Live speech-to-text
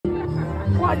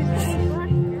Why did you say that?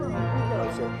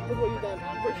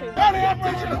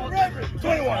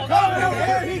 21.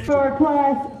 For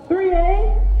class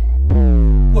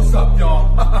 3A. What's up,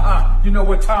 y'all? You know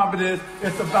what time it is.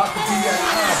 It's about to be that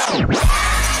time.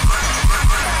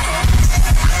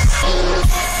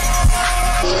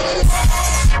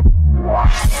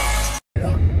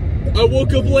 I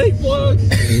woke up late, vlogs.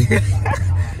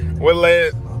 We're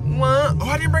late. What? Oh,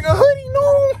 I didn't bring a hoodie,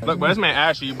 no. Look, bro, this man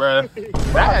ashy, bro.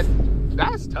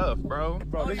 That's tough, bro.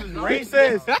 Bro, this is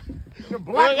racist. The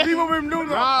black people been doing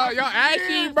that. Y'all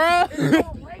ashy, bro.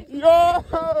 Yo.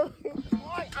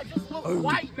 I just look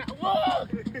white now. Look!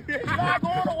 It's not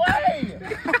going away!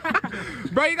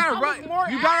 Bro, you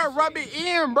gotta rub it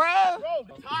in, bro. Bro,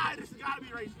 Ty, this has gotta be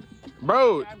racist.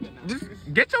 Bro, just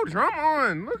get your drum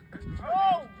on. Look.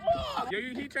 Oh, look! Yo,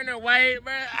 he turning white,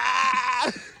 bro.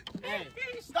 Ah. Hey,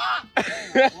 stop!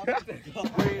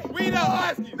 We the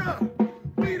Huskies.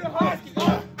 We the Huskies.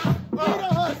 We the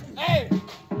Huskies. Hey,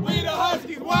 we the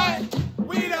Huskies. What?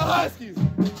 We the Huskies.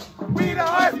 We the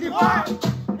Huskies. What?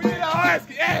 We the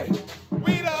Huskies. Hey,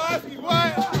 we the Huskies.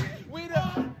 What? We the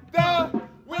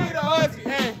Huskies.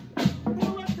 Hey,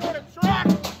 bullets on the track.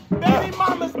 Baby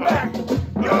mama's back.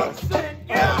 Young sin,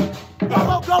 yeah. The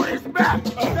whole goat is back.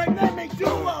 Dynamic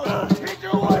duo. Hit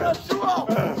you with a duo.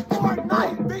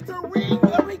 Fortnite victory.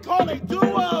 Yeah, we call it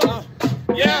duo.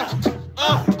 Yeah.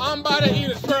 I'm about to eat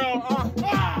a squirrel.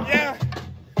 Yeah.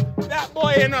 That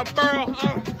boy in a burrow.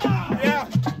 Yeah.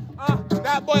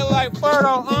 That boy like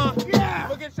Furto. Yeah.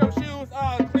 Look at your shoes.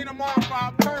 Clean them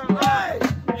off. Pearl. Hey.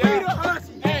 Yeah. We the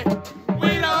Huskies. Hey.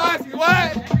 We the Huskies.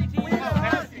 What? We the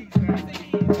Huskies.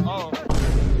 Oh.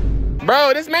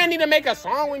 Bro, this man need to make a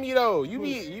song with me though. You.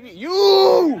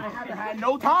 I haven't had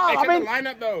no time. I've been line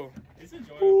up though.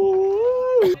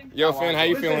 Yo, Finn, how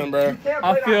you feeling, bro?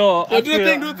 I feel. Do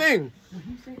the thing.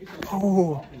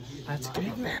 Oh, that's good,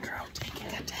 Andrew. Taking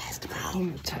a test,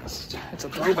 bro. Test. It's a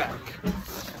throwback.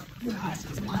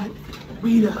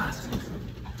 We're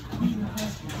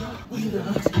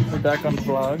back on the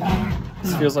vlog.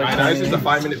 This feels like This is a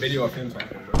 5-minute video of him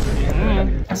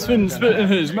talking. Spin spitting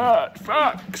his mouth.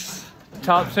 Facts.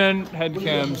 Top 10 head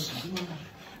cams.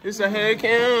 It's a head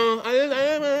cam.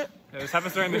 Yeah, this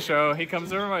happens during the show. He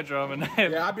comes over my drum and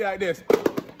Yeah, I'll be like this.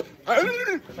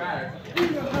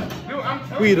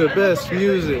 we the best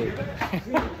music.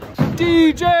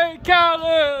 DJ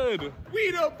Khaled.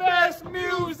 We the best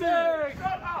music.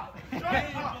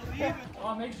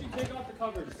 Make sure you take off the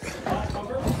covers.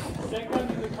 Take them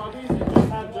to the covers and just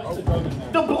have just the drum in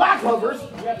there. The black covers?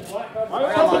 Yeah, the black covers.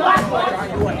 The black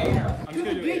covers? You a hater.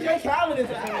 DJ Khaled is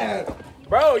ass.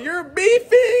 Bro, you're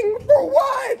beefing for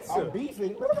what? I'm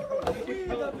beefing.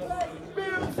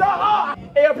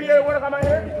 ALPA, wanna come out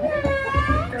here?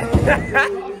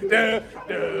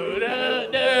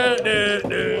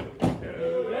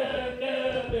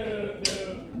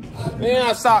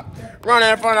 Yeah, stop running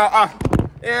in front of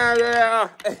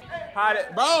hide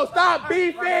it. Bro, stop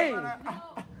beefing.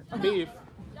 Beef.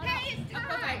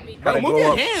 Bro, move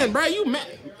your hand, bro. You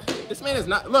mad? This man is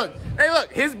not. Look, hey,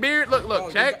 look. His beard.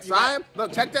 Look. Check side.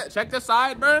 Look, check that. Check the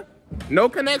side, bro. No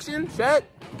connection. Check.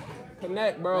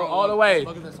 Connect, bro, all the way.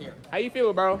 Look at this here. How you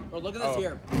feel, bro? Bro, look at this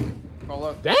here. Bro,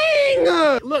 look.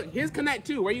 Dang. Look, his connect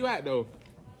too. Where you at though?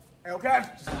 Okay.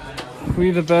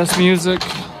 We the best music.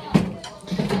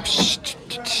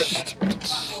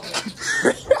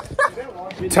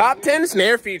 Top 10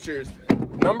 snare features.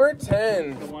 Number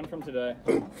 10. The one from today.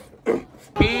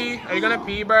 Pee. Are you gonna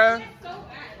pee, bruh?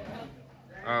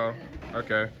 Oh,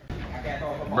 okay.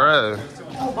 Bruh.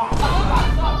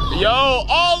 Yo,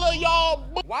 all of y'all.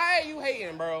 Why are you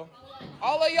hating, bro?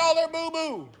 All of y'all are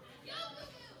boo-boo.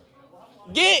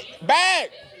 Get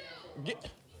back.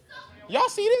 Y'all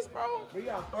see this, bro?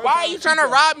 Why are you trying to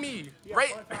rob me?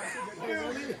 Right.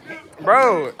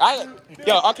 Bro,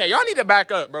 okay, y'all need to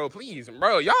back up, bro, please.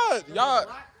 Bro,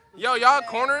 y'all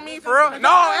cornering me for real?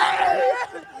 No,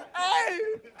 hey.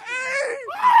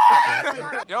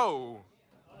 Yo.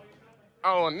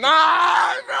 Oh,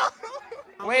 nah,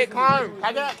 bro. Wait, Con,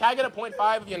 can I get a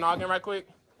 0.5 of your noggin right quick?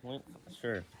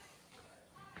 Sure.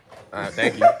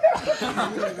 Thank you.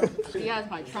 He has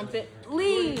my trumpet.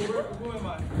 Lead.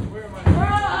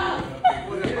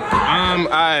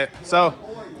 Alright, so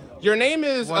your name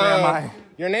is What am I?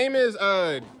 Your name is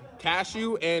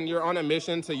Cashew, and you're on a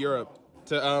mission to Europe.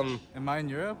 To Am I in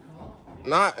Europe?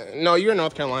 No, you're in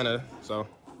North Carolina, so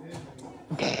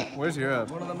Where's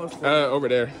Europe? over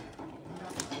there.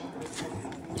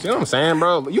 See what I'm saying,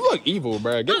 bro? You look evil,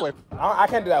 bro. Get away. I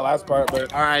can't do that last part,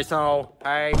 but All right, so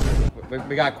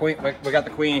we got Queen. We got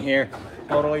the Queen here,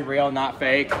 totally real, not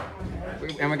fake.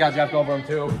 And we got Jeff Goldblum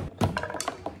too.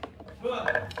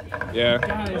 Yeah.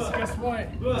 Guys, guess what?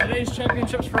 Today's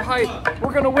championships for height.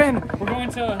 We're gonna win. We're going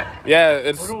to. Yeah,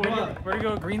 it's. Where to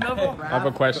go? Green level? I have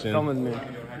a question. Come with me.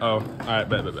 Oh, all right,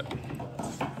 bet.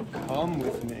 Come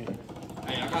with me.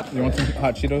 You want some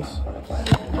hot Cheetos?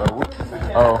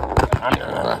 Oh,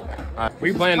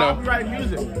 we playing though. Copyright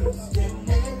music.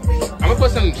 I'm gonna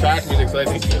put some trash music so I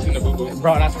think you listen to Boo Boo.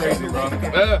 Bro, that's crazy, bro.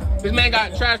 This man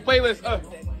got trash playlist.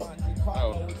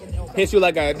 Oh, hits you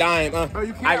like a dime. Oh,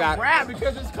 you can't rap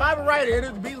because it's copyrighted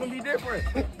and this beat gonna be different.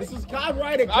 This is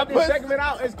copyrighted. Cut this segment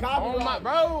out. It's copyrighted. Oh my,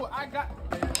 bro, I'm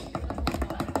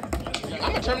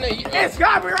gonna terminate you. It's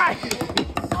copyrighted.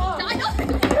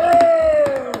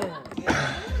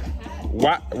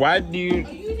 Why do you?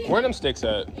 Where them sticks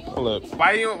at? Hold up.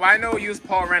 Why no use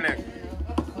Paul Rennick?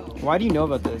 Why do you know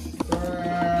about this?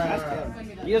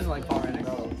 He doesn't like Paul Rennick.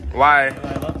 Why?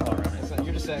 I love Paul Rennick.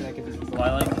 You're just saying that because Well,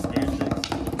 I like the spear sticks.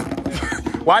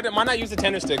 Why not use the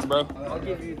tender sticks, bro? I'll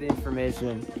give you the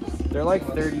information. They're like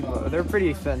 30. They're pretty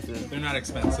expensive. They're not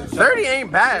expensive. 30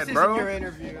 ain't bad, This bro. isn't your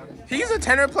interview. He's a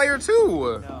tenor player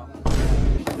too. No.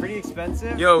 Pretty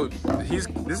expensive. Yo,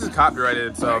 this is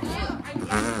copyrighted, so.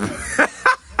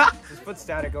 Just put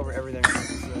static over everything.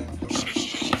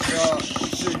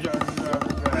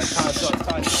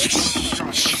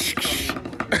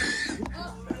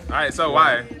 Alright, so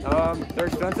why? They're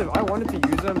expensive. I wanted to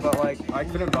use them, but like I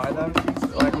couldn't buy them.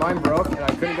 Like mine broke and I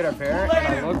couldn't get a pair.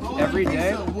 And I looked every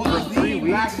day for 3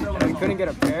 weeks and I couldn't get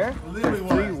a pair for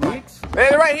 3 weeks. Hey,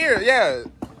 they're right here, yeah.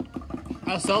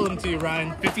 I'll sell them to you,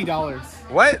 Ryan. $50.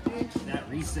 What? That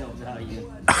resale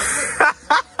value.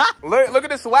 Look at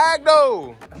the swag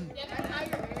though.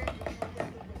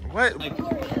 What?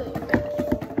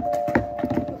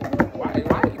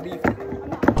 Why are you beefing?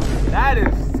 That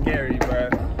is scary, bro.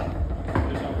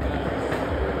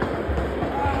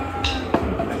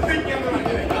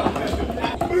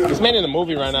 This man in the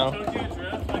movie right now. Tokyo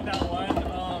Drift, like that one.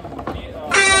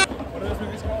 What are those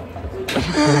movies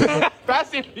called?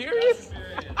 Fast and Furious?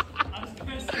 I was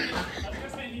gonna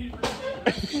say Need for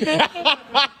Speed. You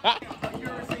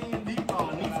ever seen Need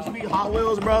for Speed Hot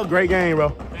Wheels, bro? Great game, bro.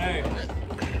 Hey.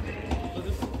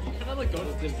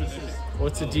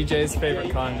 What's a DJ's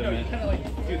favorite condiment?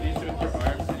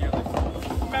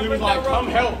 He was like, come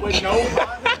help with no.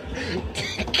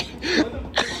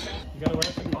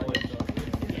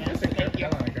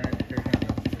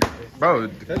 Bro,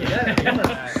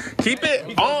 keep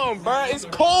it on, bro. It's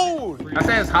cold. I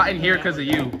say it's hot in here because of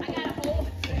you.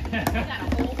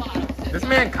 This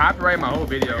man copyrighted my whole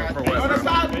video for what? Bro?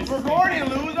 Stop recording,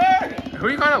 loser. Who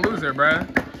you calling a loser, bro?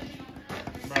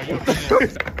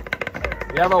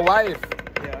 You have a wife.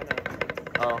 Yeah,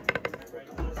 I know.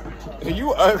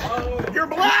 Oh. You're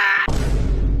black.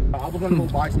 I was gonna go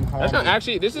buy some That's not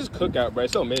actually. This is cookout, bro.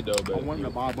 It's so mid though, I but. wanted to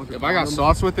buy a bunch of If I got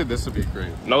sauce with it, this would be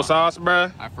great. No sauce, bro.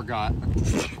 I forgot.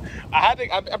 I'm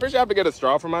pretty sure I have to get a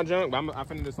straw for my junk, but I'm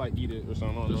finna just like eat it or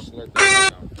something. I don't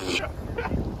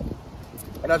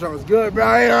know. That joint was good,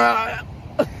 bro.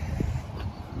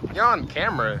 You're on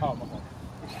camera. Oh, my fault.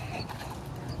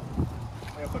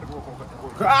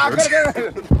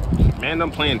 Man,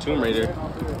 I'm playing Tomb Raider.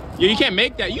 Yo, you can't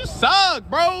make that. You suck,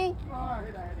 bro.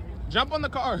 Jump on the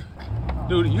car.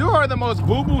 Dude, you are the most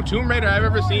boo-boo Tomb Raider I've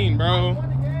ever seen, bro.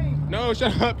 No,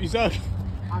 shut up. You suck.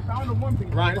 I found the one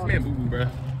thing. Ryan, this man boo-boo, bro.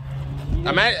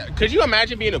 Could you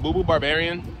imagine being a boo-boo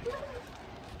barbarian?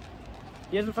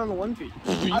 He hasn't found the One Piece.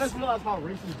 I just realized how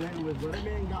racist Danny was, bro. That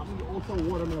man got me also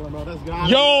watermelon, bro. That's God.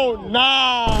 Yo,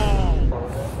 nah.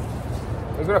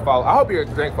 It's gonna fall. I hope your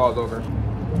drink falls over.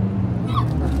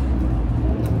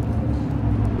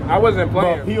 I wasn't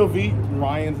playing. Bro, POV,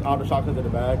 Ryan's outer chocolate in the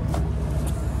bag.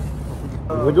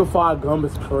 Liquefied gum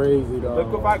is crazy, though.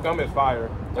 Liquefied gum is fire.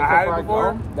 I had it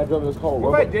before. That gum is cold.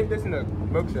 What if I dip this in a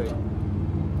milkshake?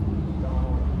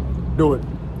 Do it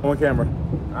on camera.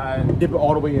 Alright. Dip it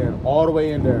all the way in. All the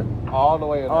way in there. All the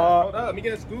way in there. Hold up, let me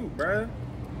get a scoop, bruh.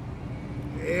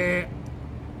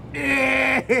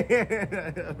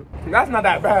 That's not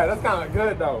that bad. That's kind of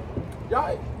good, though.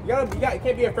 Y'all, you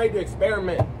can't be afraid to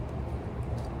experiment.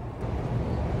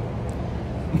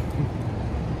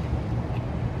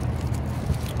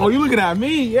 Oh, you looking at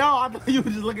me? Yo, I thought you were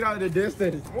just looking out in the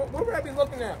distance. What would I be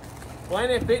looking at?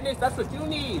 Planet Fitness? That's what you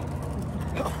need.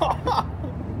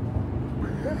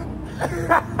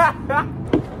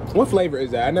 What flavor is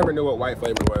that? I never knew what white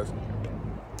flavor was.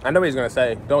 I know what he's gonna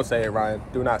say. Don't say it, Ryan.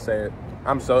 Do not say it.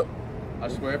 I'm so. I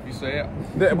swear if you say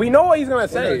it. We know what he's gonna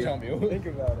say. Tell me. Think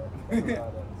about it. Think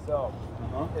about it. So,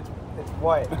 it's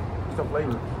white. What's the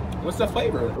flavor? What's the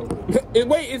flavor?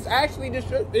 Wait, it's actually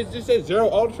just it just says Zero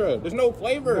Ultra. There's no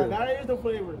flavor. That is the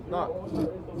flavor. No.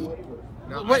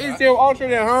 What is Steel Ultra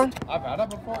then, huh? I've had that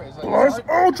before. It's like, What's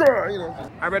Ultra? You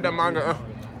know. I read that manga.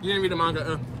 You didn't read the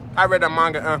manga. I read that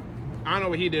manga. I don't know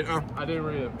what he did. I didn't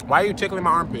read it. Why are you tickling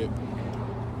my armpit?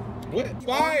 What?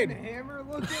 Slide. Hammer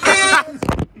looking at us.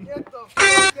 Get the fuck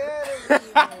out of here.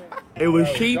 It was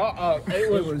cheap.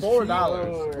 It was $4.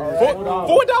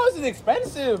 $4 is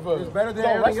expensive. It's better than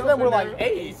the rest of them were like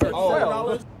 $8. $8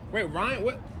 or $7. Wait, Ryan,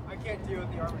 what? I can't deal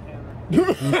with the Arm &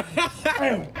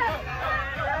 Hammer.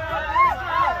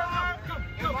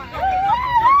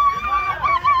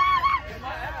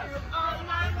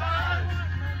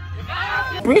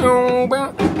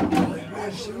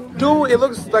 Dude, it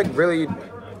looks like really.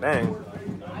 Dang.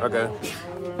 Okay.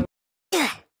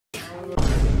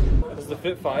 Is the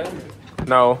fit fire?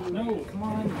 No. No, come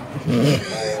on.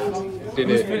 Did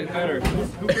Who's it? fit better? Who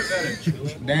fit better?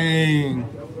 Dang.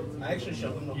 I actually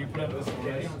showed them. You put up this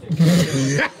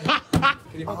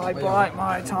I bite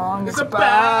my tongue. It's a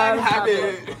bad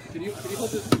habit. Can you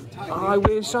hold this tight? I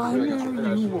wish I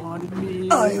knew you wanted me.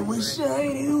 I wish I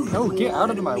knew. No, get out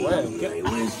of my way. I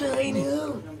wish I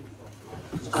knew.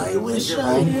 I wish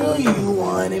I knew you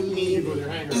wanted me.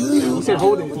 You said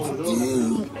hold it.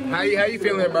 How you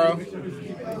feeling, bro?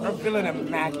 I'm feeling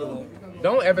immaculate.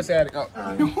 Don't ever say that. Oh.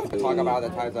 Talk about the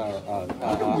types of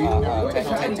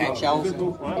tank shells. We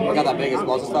got that big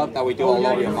explosive stuff that we do all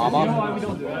over your mama.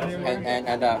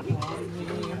 And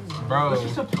Bro.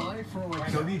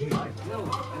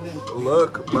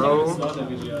 Look, bro.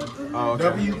 Oh,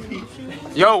 okay.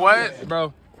 Yo, what?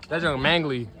 Bro, that's young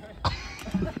Mangly.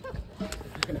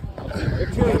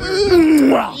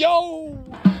 Yo!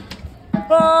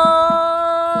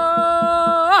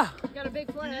 Got a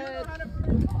big forehead.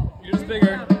 You're just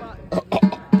bigger.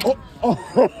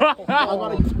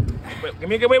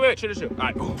 Wait, shoot. All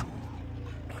right.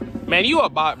 Man, you a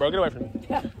bot, bro. Get away from me.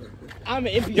 I'm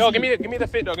an NPC. Yo, give me the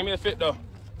fit though.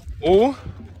 Ooh.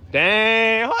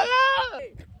 Dang. Hold up.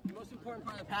 The most important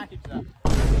part of the package, though.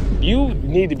 You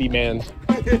need to be manned.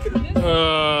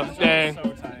 Dang.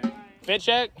 Fit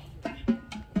check.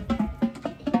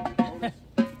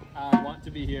 I want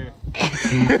to be here.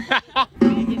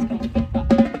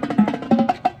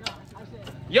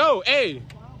 Yo, hey.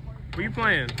 What you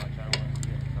playing?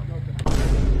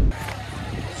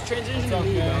 Transition to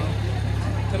me, bro.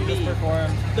 Just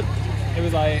performed. It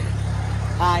was like.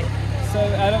 Hi. So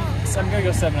I'm gonna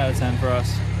go 7 out of 10 for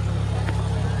us.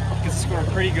 Because the score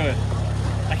pretty good.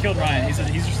 I killed Ryan.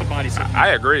 He's just a body suit. I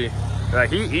agree.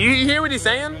 Like you hear what he's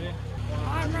saying?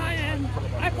 I'm Ryan.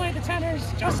 I play the tenors.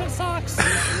 Justin sucks. we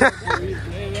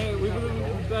were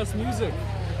the best music.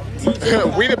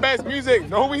 We the best music.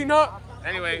 No, we not.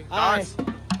 Anyway, Hi. thoughts?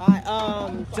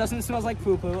 Hi. Justin smells like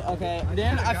poo poo. Okay.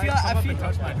 Then I feel.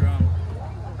 Touch my drum.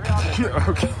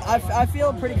 Okay. I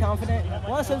feel pretty confident.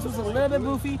 One of the sense was a little bit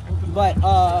goofy, but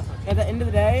at the end of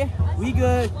the day, we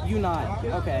good, you not.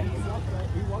 Okay.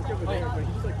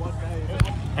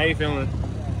 How you feeling?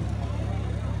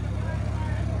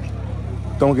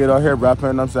 Don't get out here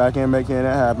rapping. I'm saying I can't make it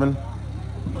happen.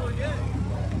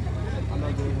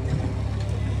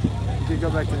 You can go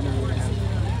back to the interview.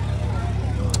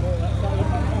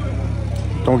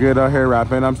 Don't get out here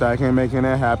rapping. I'm saying I can't make it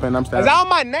happen. I'm Is that on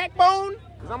my neck bone? Is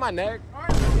that on my neck?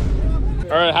 All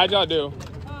right, how'd y'all do?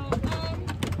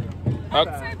 I'd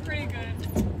say pretty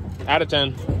good. Out of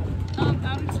 10. Out of 10.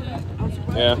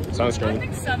 Yeah, I sunscreen.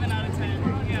 think 7 out of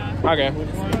 10. Yeah. Okay.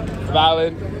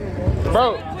 Valid.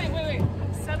 Bro. Wait.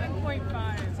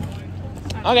 7.5 is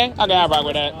going. Okay, I rock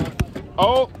with that.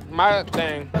 Oh, my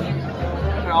thing.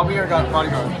 I'll be your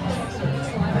bodyguard.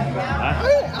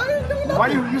 Why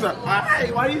do you use that?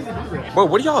 Why do you use that? Bro,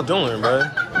 what are y'all doing, bro?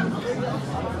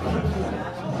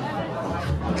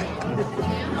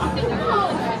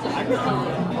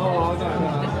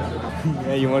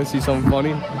 Yeah, you want to see something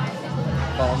funny?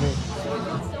 Follow me.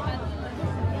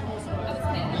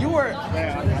 You were.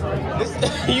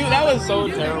 That was so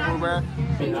terrible, bro.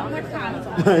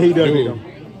 He does. Dude,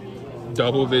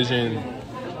 double vision.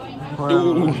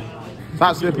 Dude.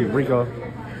 Stop snipping, Rico.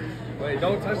 Wait,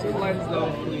 don't touch the lens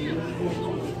though, please.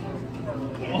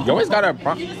 You always got a.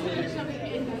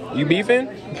 You beefing?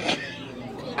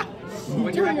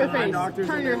 Turn your face.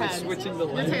 Turn your head. Switching the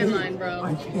This lens. hairline, bro.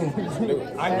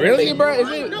 Really, bro? Is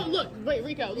it? No, look. Wait,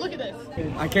 Rico. Look at this.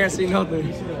 I can't see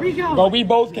nothing. Rico. But we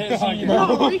both can't see you, bro.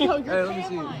 No, Rico, your Hey, let me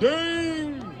see. hairline.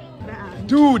 Dang.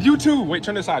 Dude, you too. Wait,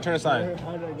 turn this side.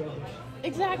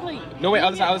 Exactly. No, wait,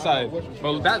 other side.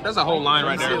 Bro, that's a whole line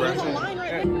right there, There's a bro. line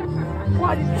right there.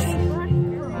 Why did you say that?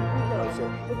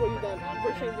 Look what you've done.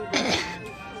 We're changing the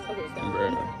Okay, stop.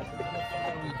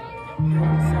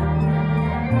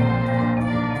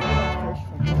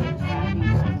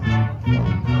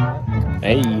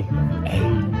 Hey.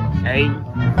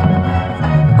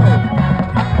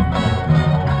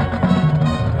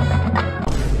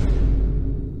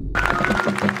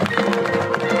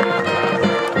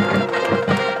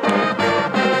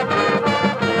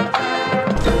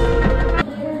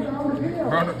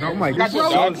 Oh my God, your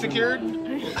dog secured?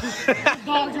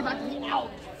 Dogs are about to be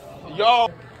out. Yo.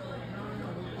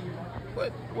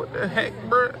 What the heck,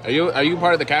 bro? Are you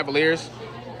part of the Cavaliers?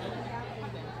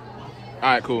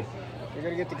 All right, cool. You're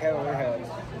gonna get the Cavalier hats.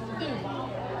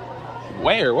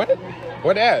 Where? What?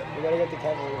 What at? You gotta get the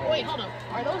Cavalier hats. Wait, hold on.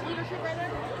 Are those leadership right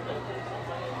there?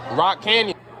 Rock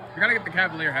Canyon. You gotta get the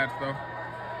Cavalier hats, though.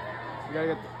 You gotta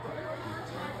get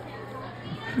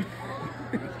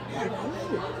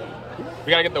We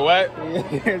gotta get the what?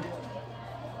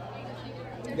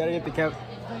 You gotta get the Cav.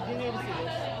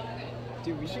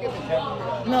 Dude, we should get the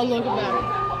Cavalier. No, look about it.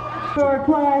 For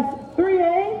class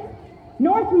 3A,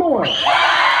 Northmore.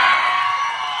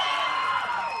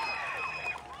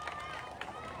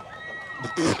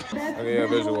 Yeah,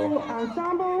 visual.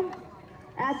 Ensemble.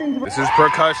 Athens. This is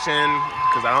percussion,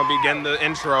 because I don't be getting the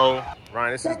intro.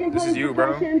 Ryan, this is you,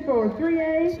 bro. Percussion for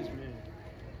 3A,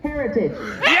 Heritage.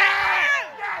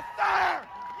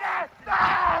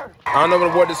 I don't know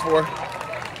what award this is for.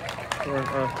 I don't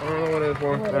know what it's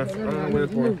for.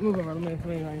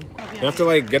 You have to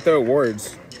like get the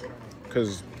awards,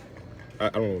 because I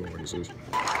don't know what this is.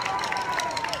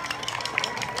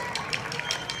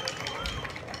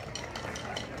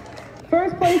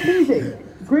 First place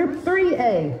music, Group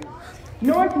 3A,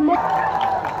 Northmore.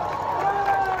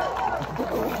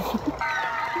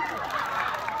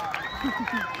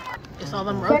 It's all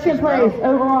them roaches, Second place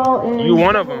overall in You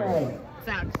one of 4A, them.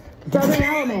 Facts. Southern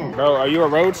Alamance. Bro, are you a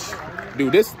roach?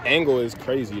 Dude, this angle is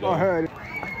crazy, though. You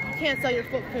can't sell your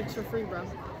foot pics for free, bro.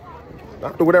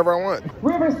 I'll do whatever I want.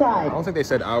 Riverside. I don't think they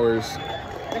said hours.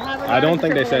 They have I don't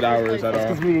think they said hours at all.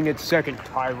 Because we didn't get second.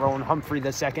 Tyrone Humphrey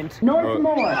the second.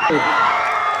 Northmore.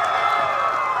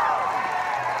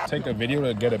 Take a video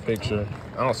to get a picture.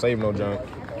 I don't save no junk.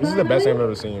 This is the best thing I've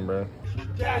ever seen, bro.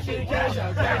 Cash in, cash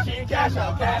out, cash in, cash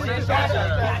out, cash in, cash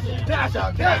out, cash in, cash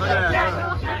out, cash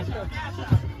out, cash out, cash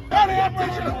out. Early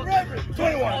operation of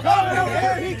 21.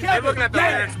 They're looking at the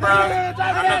lyrics, bro. I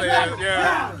know they is,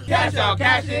 yeah. Cash out,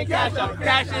 cash in, cash out,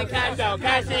 cash in, cash out,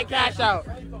 cash in, cash out.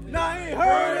 No, I ain't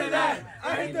heard of that.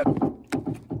 I ain't the.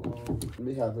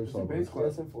 We have this one. Basically,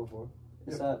 it's in 4-4.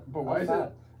 It's not. But why is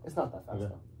it? It's not that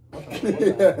fast.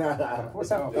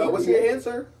 What's your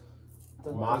answer?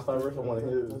 My star versus one of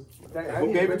his.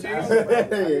 Who gave it to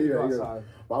you?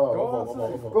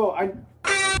 Bro, I.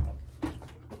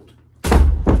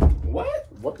 What?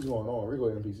 What is going on? We're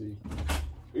going NPC.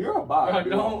 You're a bot.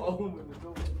 Don't open the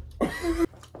door.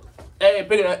 Hey,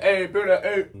 pick it up. Hey, pick it up.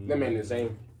 Hey. That man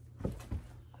insane.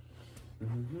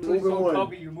 Moving one.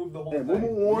 You move the whole Hey, thing.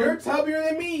 moving one. You're tubbier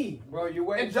than me. Bro, you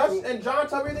wait. And John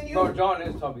tubbier than you. No, John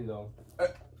is tubby though.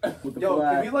 Yo,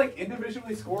 can we like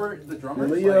individually score the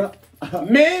drummers? Leah.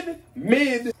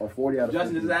 Mid. Or 40 out of 50.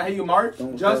 Justin, is that how you march?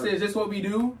 Don't Justin, start. is this what we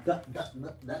do?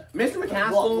 Mr. What?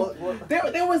 McCaskill,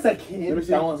 there was a kid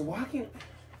that was walking.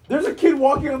 There's a kid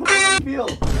walking on the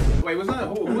field. Wait, was that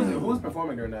who was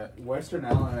performing during that? Western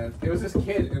Alamance. It was this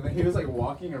kid, and then he was like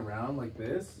walking around like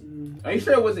this. Are you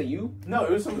sure it wasn't you? No,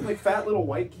 it was some like fat little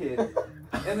white kid.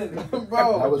 And then,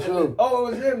 Bro, that was him. Oh,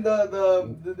 it was him,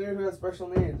 the dude who has special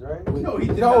needs, right? No, he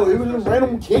did No, not. it was a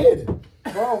random kid.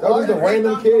 Bro, That was the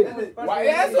random kid. Why?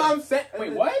 That's what I'm saying.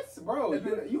 Wait, what, bro?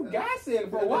 You gassing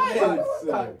for what?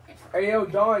 Hey, yo,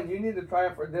 John, you need to try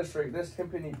it for district. This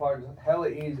company part is hella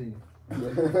easy.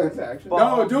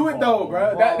 No, do it though,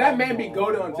 bro. That man be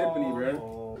goated on Tiffany,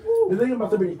 bro. The thing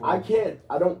about Tiffany, I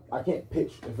can't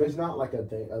pitch. If it's not like a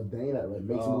thing that like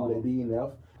makes me move the D and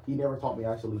F, he never taught me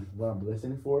actually what I'm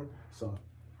listening for. So,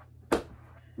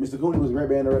 Mr. Cooney was a great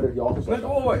band director. He also Wait,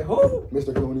 who?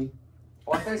 Mr. Cooney.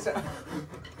 Oh, I think so.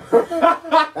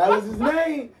 That was his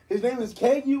name. His name is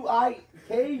K-U-N-I.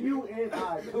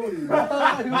 Cooney.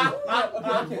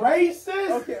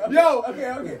 Racist? Okay. Yo.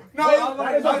 Okay. No,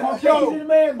 that is a Caucasian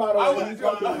man, by the way.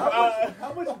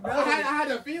 How much I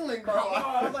had a feeling, bro.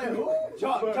 I was like, who?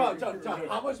 John,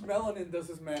 how much melanin does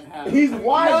this man have? He's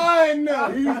white.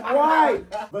 None. He's white.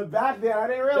 But back then, I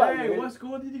didn't realize Hey, it. what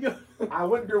school did you go? I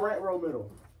went Durant Row Middle.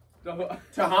 To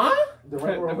huh?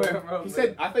 Durant Row Middle. He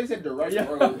said, I thought he said direct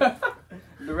road.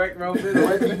 Direct row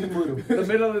Direct TV Middle. The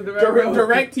middle of the direct row.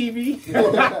 Direct TV.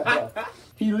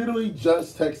 He literally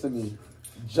just texted me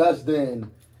just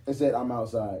then and said, I'm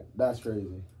outside. That's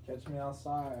crazy. Catch me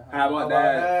outside. How about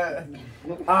that?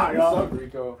 Alright, What's y'all. up,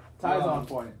 Rico? Ties on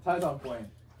point.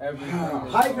 Every time.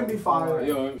 Hype can be fire.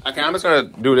 Okay, I'm just gonna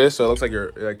do this so it looks like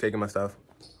you're like taking my stuff.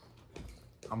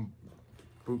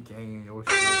 boot gang. Oh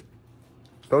shit.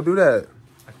 Don't do that.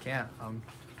 I can't. I'm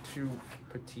too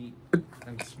petite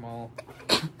and small.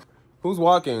 Who's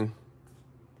walking?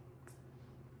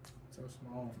 So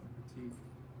small and petite.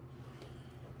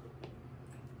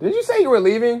 Did you say you were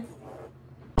leaving?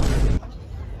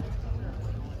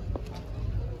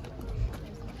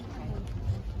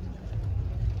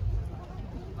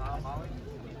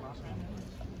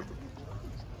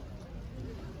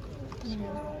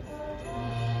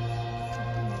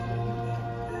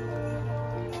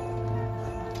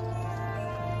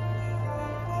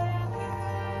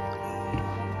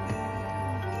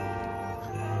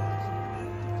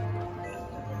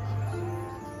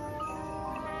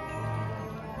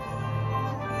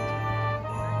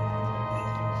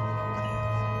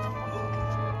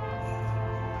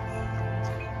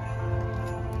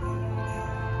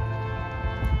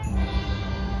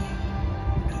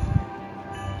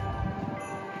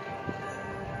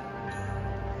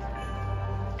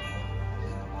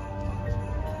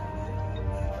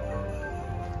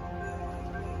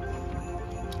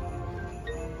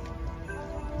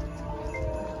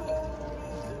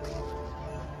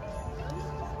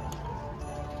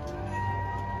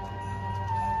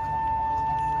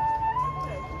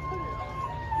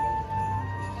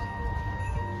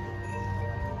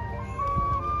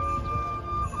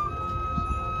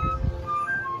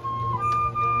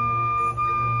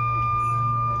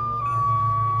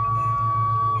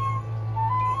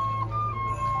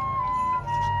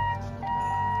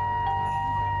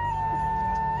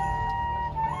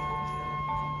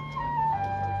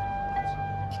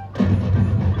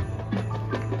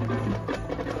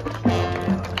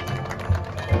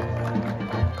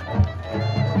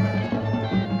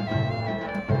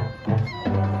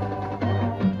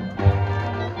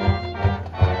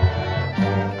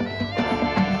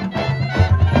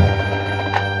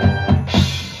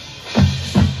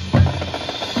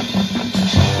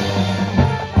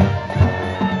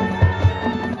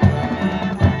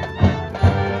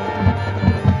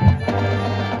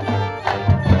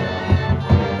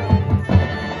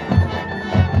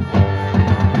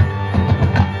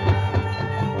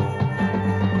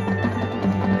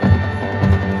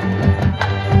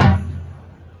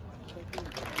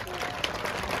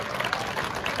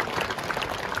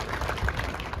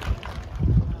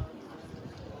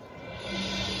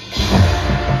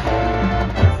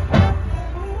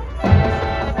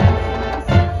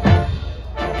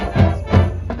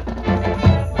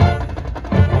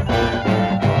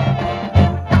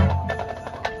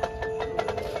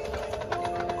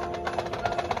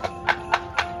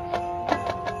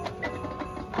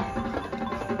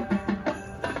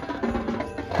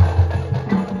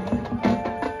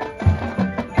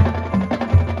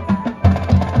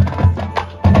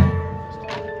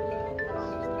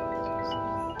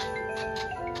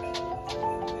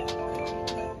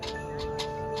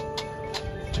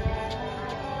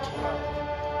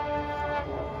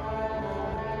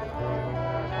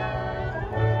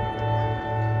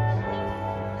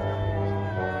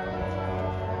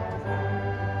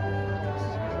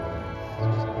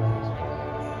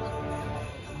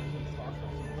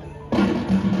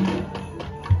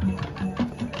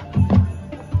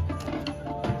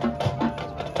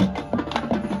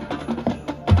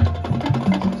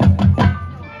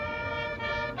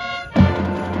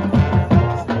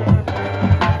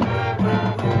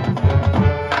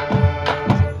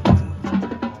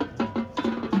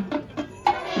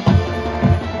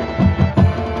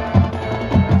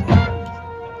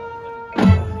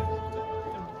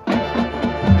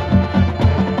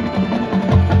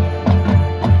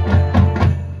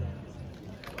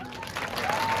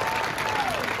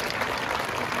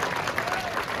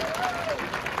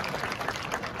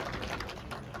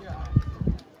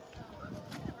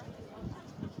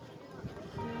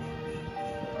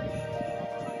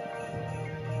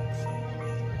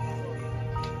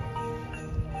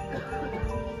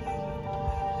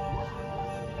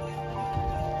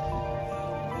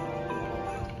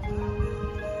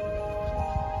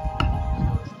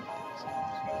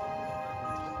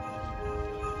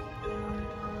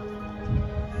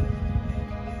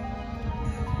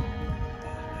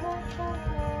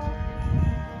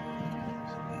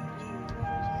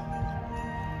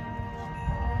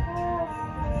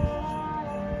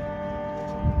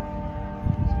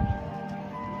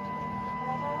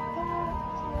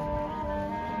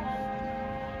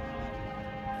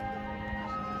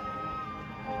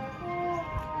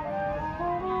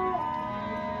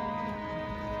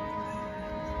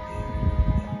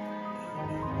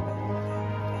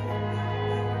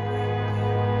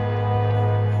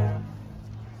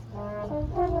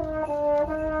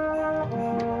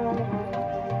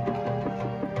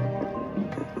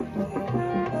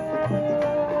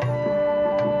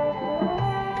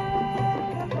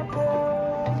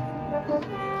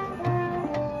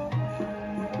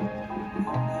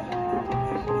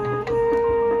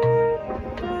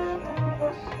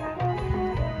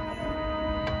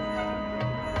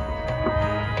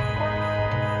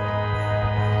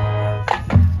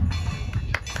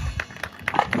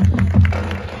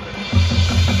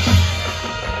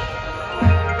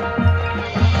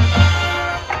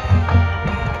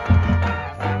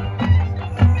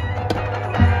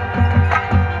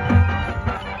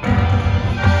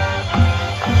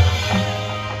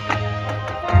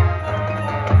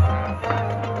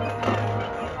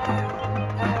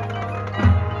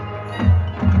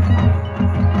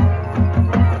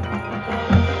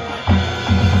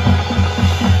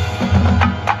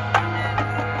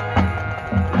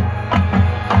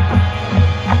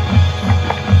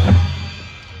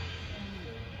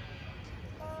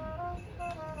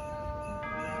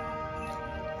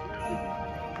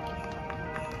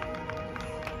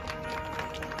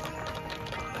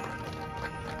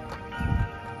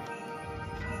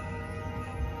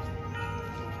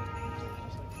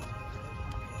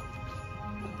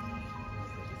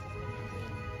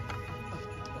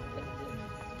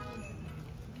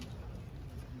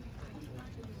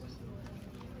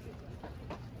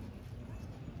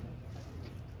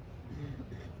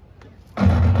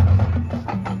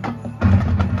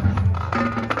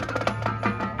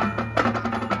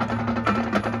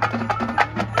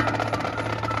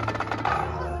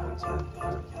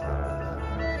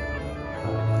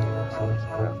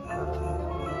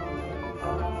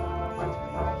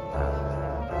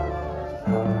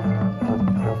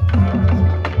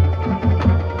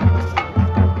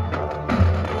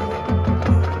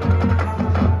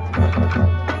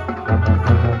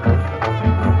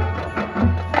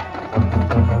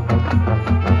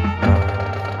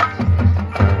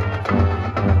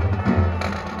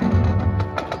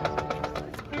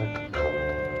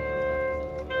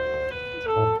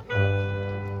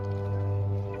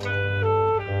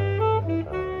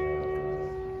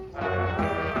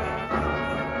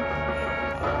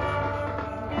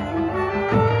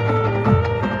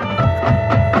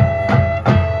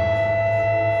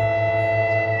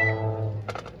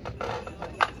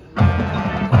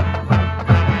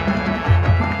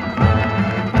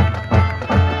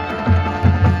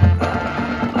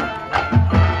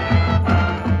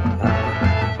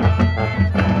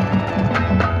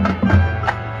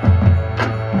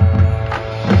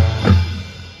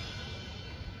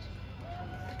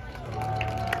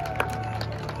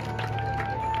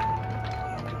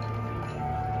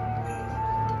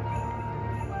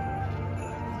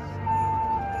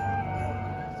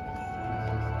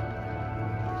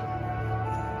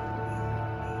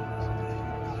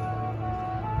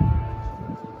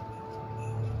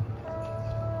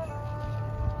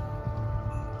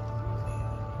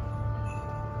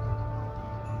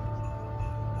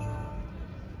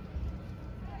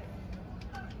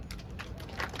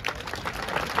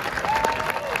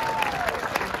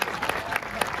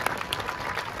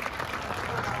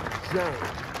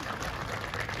 James.